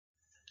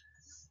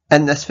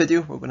In this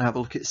video, we're going to have a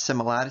look at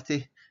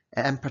similarity,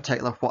 in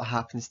particular what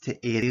happens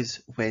to areas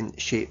when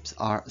shapes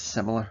are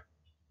similar.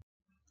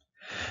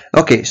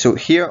 Okay, so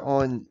here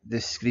on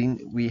the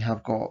screen we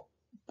have got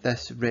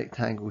this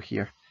rectangle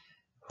here.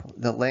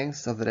 The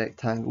lengths of the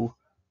rectangle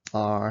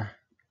are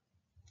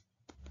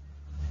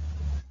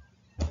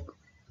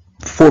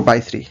 4 by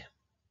 3.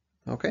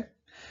 Okay,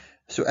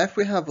 so if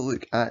we have a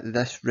look at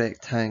this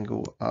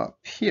rectangle up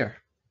here,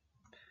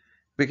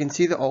 we can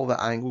see that all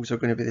the angles are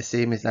going to be the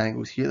same as the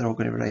angles here. They're all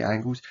going to be right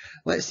angles.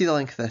 Let's see the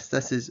length of this.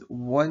 This is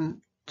 1,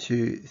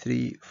 2,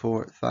 3,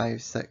 4,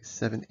 5, 6,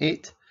 7,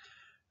 8.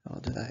 I'll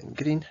do that in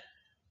green.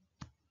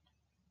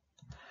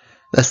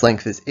 This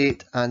length is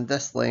 8, and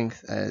this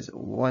length is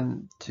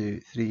 1,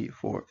 2, 3,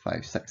 4,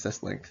 5, 6.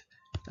 This length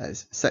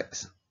is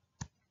 6.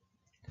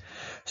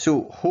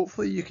 So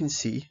hopefully you can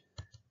see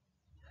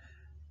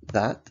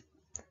that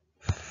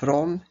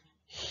from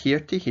here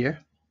to here,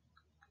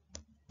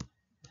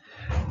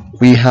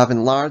 we have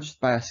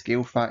enlarged by a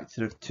scale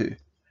factor of 2,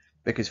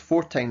 because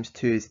 4 times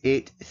 2 is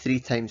 8, 3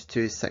 times 2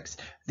 is 6.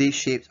 These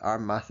shapes are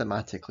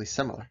mathematically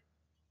similar.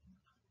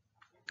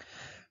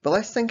 But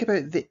let's think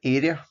about the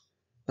area.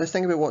 Let's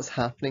think about what's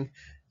happening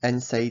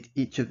inside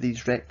each of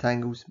these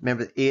rectangles.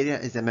 Remember, the area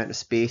is the amount of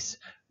space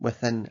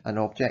within an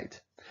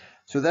object.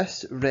 So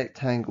this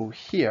rectangle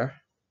here,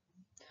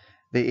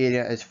 the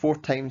area is 4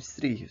 times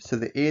 3. So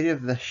the area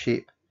of this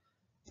shape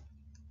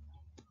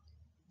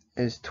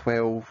is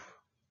 12.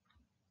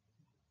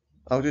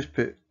 I'll just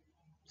put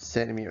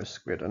centimeters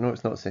squared. I know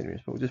it's not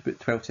centimeters, but we'll just put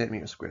 12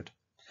 centimeters squared.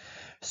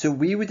 So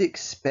we would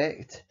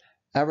expect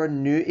our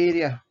new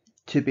area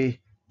to be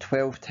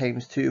 12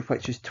 times 2,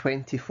 which is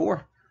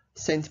 24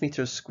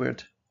 centimeters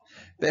squared.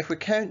 But if we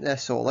count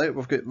this all out,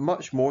 we've got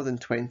much more than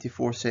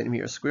 24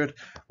 centimeters squared.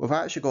 We've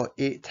actually got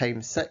 8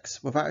 times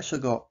 6. We've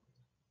actually got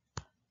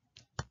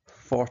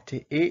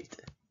 48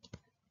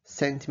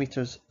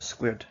 centimeters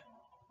squared.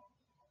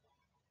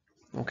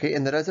 Okay,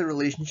 and there is a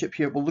relationship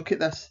here. We'll look at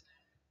this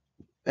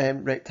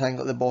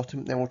rectangle at the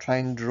bottom, then we'll try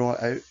and draw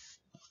it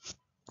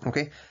out.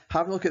 Okay,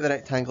 having a look at the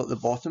rectangle at the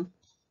bottom,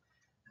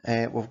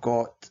 we've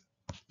got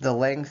the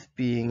length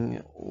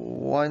being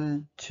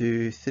 1,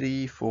 2,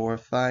 3, 4,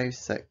 5,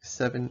 6,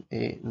 7,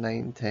 8,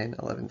 9, 10,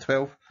 11,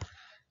 12.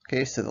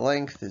 Okay, so the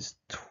length is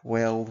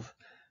 12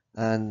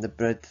 and the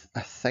breadth I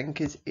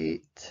think is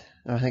 8.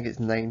 No, I think it's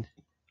 9.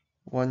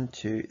 1,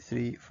 2,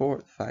 3,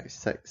 4, 5,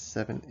 6,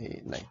 7,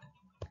 8, 9.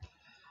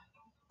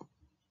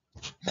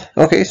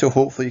 Okay, so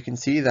hopefully you can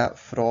see that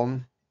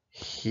from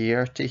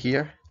here to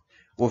here,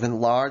 we've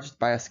enlarged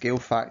by a scale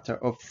factor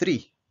of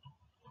 3.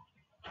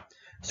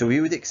 So we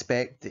would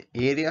expect the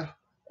area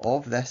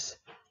of this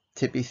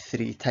to be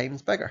 3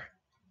 times bigger.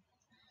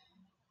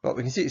 But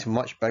we can see it's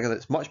much bigger.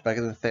 It's much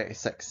bigger than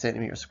 36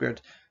 centimeters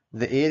squared.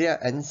 The area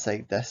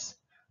inside this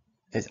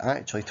is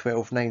actually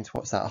 12 nines.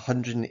 What's that?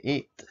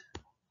 108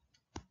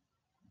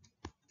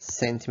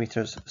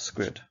 centimeters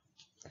squared.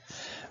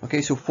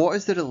 Okay, so what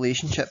is the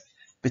relationship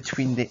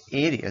between the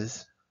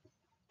areas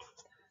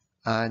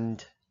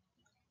and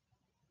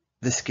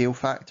the scale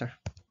factor?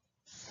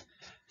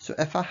 So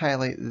if I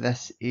highlight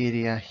this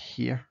area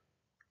here,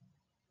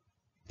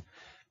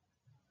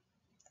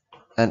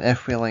 and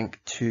if we link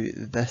to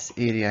this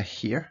area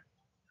here,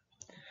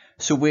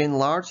 so we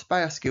enlarged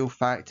by a scale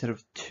factor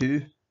of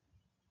 2,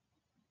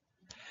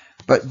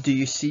 but do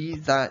you see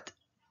that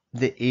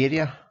the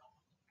area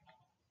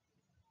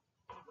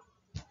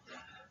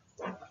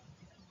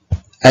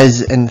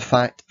is in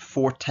fact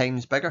 4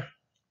 times bigger?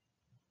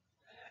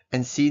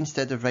 And see,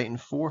 instead of writing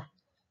 4,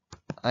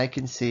 I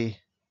can say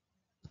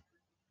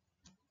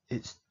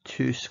it's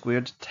 2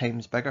 squared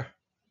times bigger.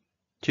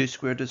 2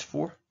 squared is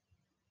 4.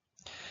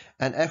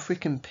 And if we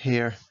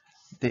compare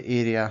the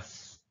area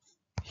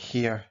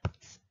here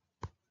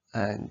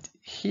and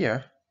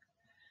here,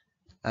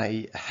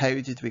 i.e. how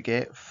did we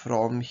get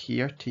from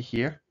here to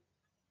here?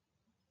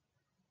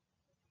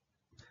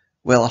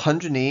 Well,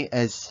 108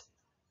 is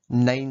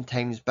 9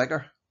 times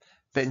bigger,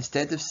 but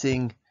instead of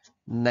saying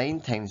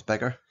 9 times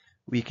bigger,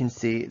 we can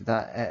say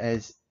that it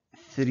is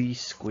 3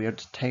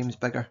 squared times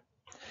bigger.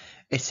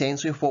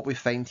 Essentially what we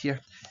find here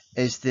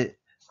is that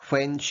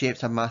when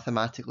shapes are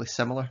mathematically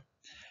similar,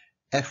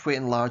 if we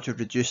enlarge or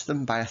reduce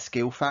them by a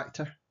scale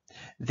factor,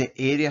 the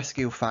area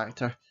scale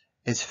factor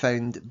is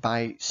found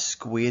by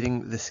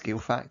squaring the scale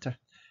factor.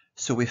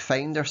 So we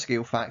find our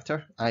scale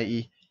factor,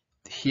 i.e.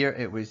 here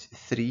it was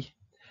 3,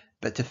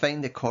 but to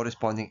find the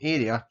corresponding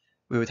area,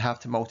 we would have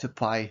to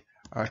multiply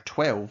our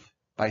 12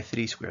 by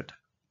 3 squared.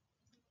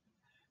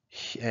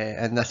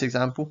 In this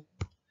example,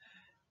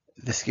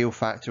 the scale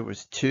factor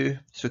was 2,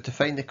 so to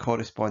find the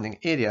corresponding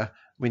area,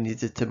 we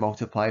needed to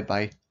multiply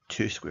by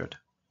 2 squared.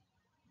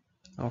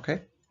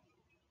 Okay.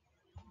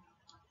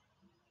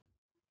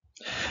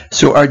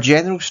 So our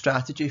general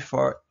strategy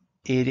for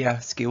area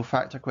scale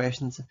factor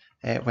questions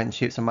when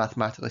shapes are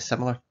mathematically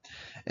similar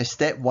is: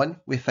 step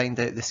 1, we find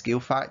out the scale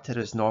factor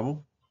is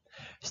normal.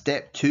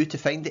 Step 2, to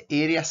find the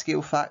area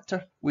scale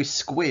factor, we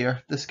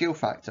square the scale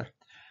factor.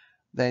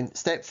 Then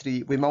step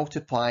 3, we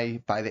multiply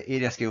by the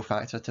area scale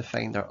factor to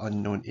find our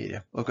unknown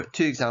area. We've got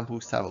 2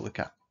 examples to have a look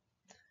at.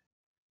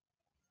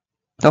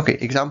 Okay,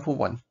 example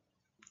 1.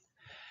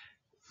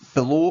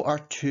 Below are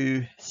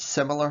 2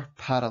 similar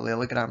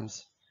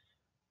parallelograms.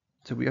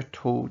 So we are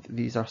told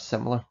these are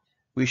similar.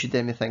 We should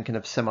then be thinking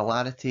of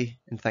similarity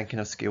and thinking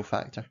of scale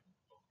factor.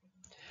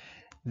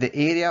 The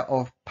area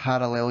of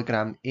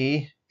parallelogram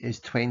A is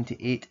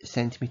 28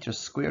 centimeters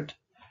squared.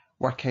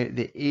 Work out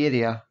the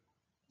area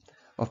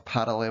of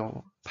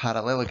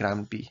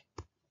parallelogram B.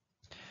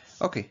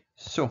 Okay,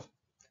 so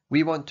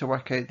we want to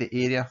work out the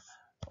area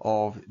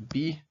of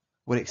B.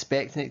 We're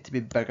expecting it to be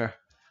bigger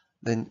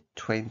than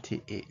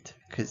 28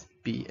 because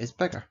B is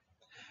bigger.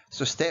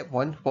 So step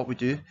 1, what we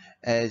do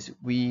is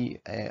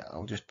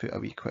I'll just put a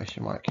wee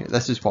question mark here.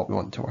 This is what we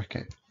want to work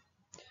out.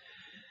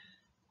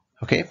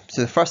 Okay,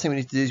 so the first thing we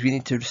need to do is we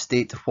need to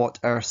state what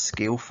our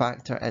scale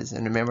factor is.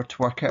 And remember,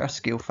 to work out our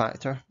scale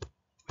factor,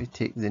 we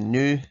take the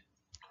new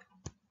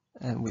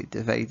and we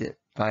divide it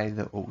by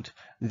the old.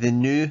 The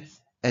new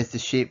is the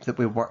shape that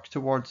we work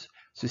towards.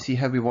 So see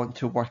how we want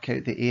to work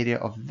out the area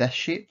of this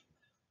shape,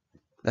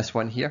 this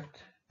one here.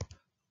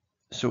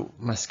 So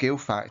my scale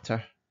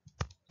factor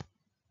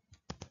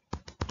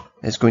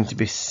is going to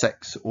be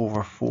 6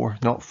 over 4,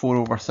 not 4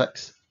 over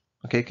 6,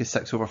 okay, because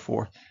 6 over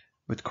 4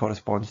 would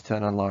correspond to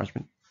an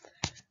enlargement.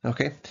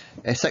 Okay,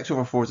 6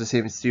 over 4 is the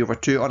same as 3 over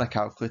 2. On a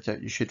calculator,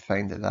 you should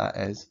find that that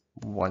is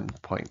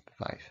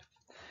 1.5.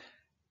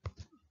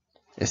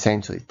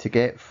 Essentially, to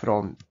get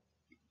from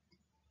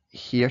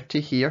here to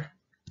here,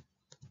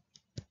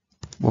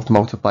 we've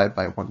multiplied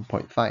by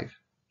 1.5.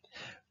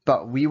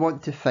 But we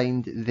want to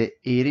find the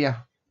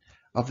area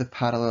of the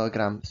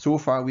parallelogram. So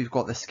far, we've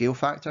got the scale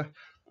factor.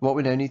 What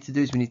we now need to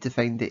do is we need to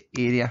find the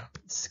area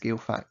scale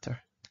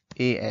factor,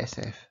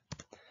 ASF.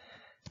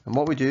 And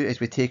what we do is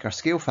we take our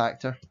scale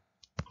factor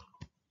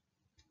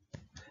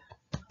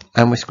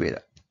and we square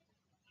it.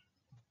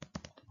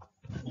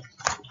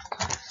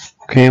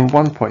 Okay,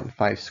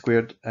 1.5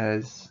 squared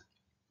is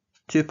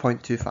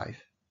 2.25.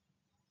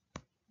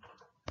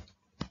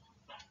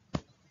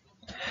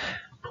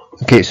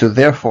 Okay, so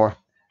therefore,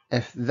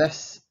 if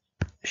this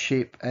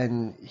shape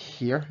in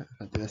here,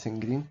 if I do this in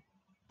green,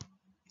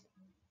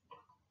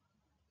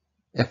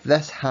 if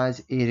this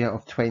has area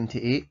of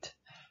 28,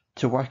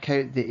 to work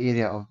out the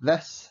area of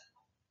this,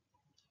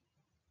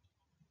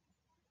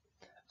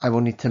 I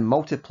will need to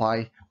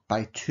multiply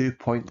by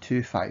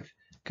 2.25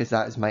 because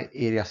that is my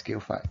area scale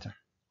factor.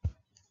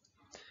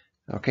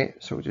 Okay,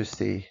 so we'll just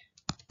say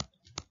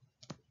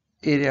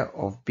area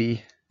of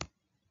B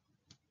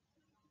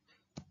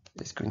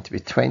is going to be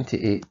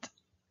 28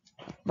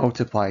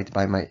 multiplied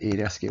by my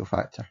area scale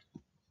factor.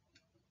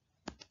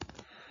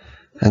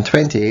 And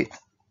 28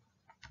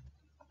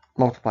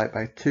 multiplied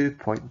by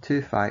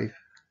 2.25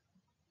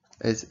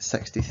 is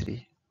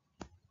 63.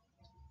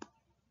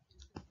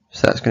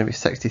 So that's going to be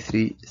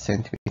 63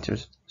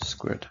 centimeters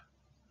squared.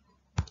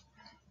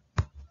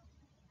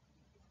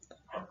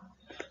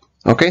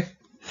 Okay,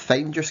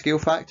 find your scale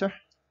factor.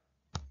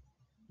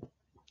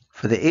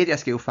 For the area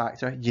scale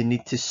factor, you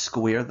need to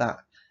square that,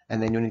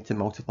 and then you'll need to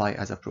multiply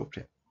as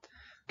appropriate.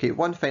 Okay,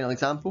 one final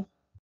example.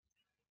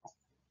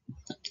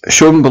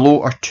 Shown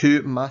below are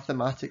 2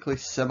 mathematically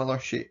similar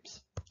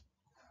shapes.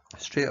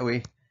 Straight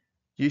away,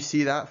 you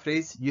see that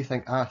phrase, you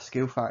think,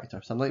 scale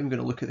factor. So I'm not even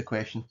going to look at the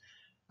question.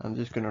 I'm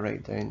just going to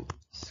write down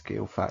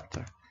scale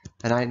factor.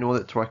 And I know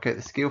that to work out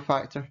the scale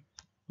factor,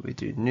 we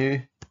do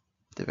new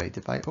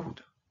divided by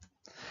old.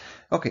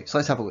 Okay, so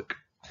let's have a look.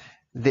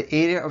 The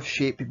area of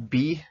shape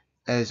B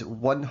is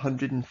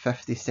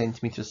 150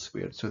 centimeters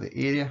squared. So the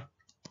area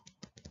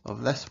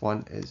of this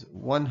one is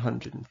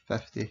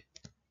 150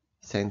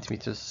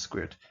 centimeters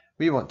squared.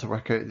 We want to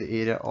work out the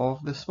area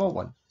of the small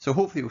one. So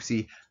hopefully we'll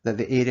see that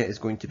the area is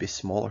going to be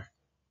smaller.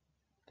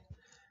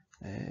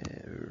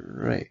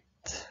 Right.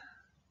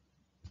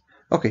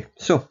 Okay,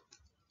 so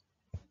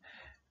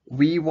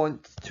we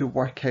want to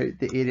work out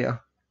the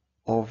area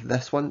of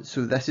this one.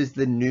 So this is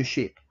the new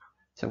shape.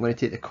 So I'm going to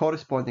take the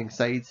corresponding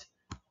sides,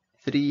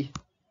 3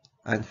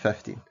 and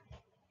 15.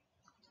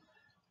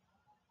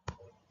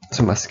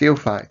 So my scale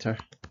factor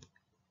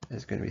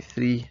is going to be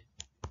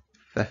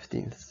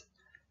 3/15,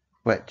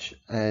 which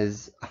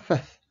is a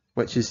fifth,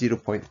 which is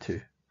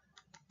 0.2.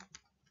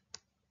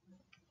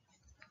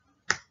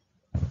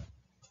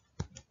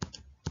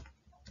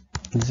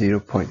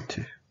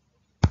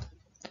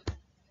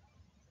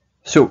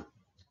 So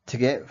to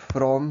get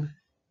from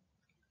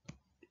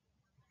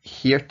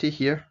here to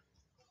here,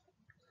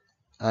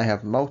 I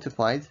have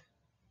multiplied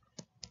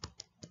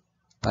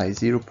by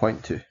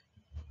 0.2.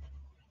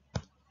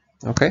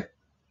 Okay,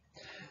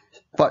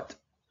 but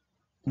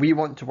we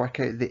want to work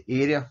out the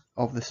area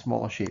of the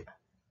smaller shape.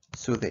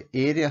 So the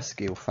area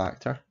scale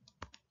factor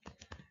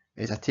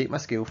is I take my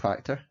scale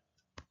factor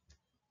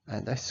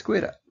and I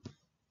square it.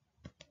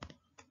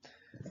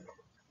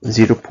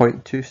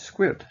 0.2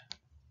 squared,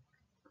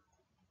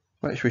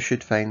 which we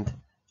should find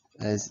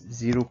is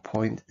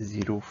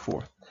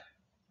 0.04.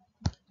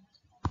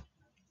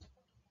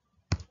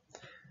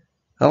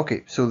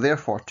 Okay, so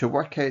therefore, to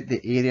work out the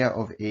area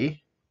of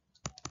A,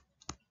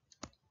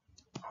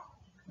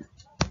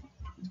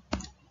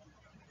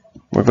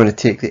 we're going to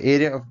take the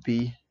area of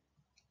B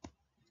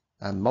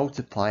and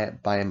multiply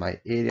it by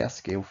my area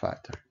scale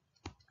factor.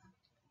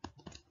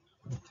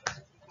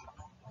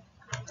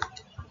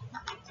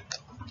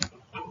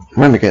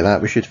 When we get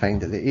that, we should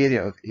find that the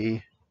area of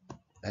A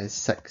is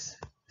 6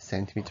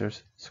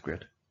 centimeters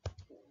squared.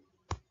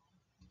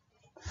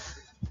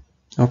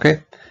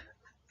 Okay,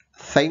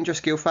 find your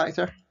scale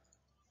factor,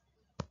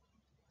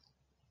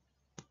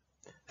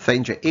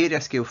 find your area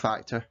scale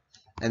factor,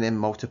 and then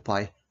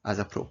multiply as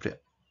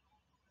appropriate.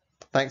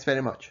 Thanks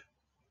very much.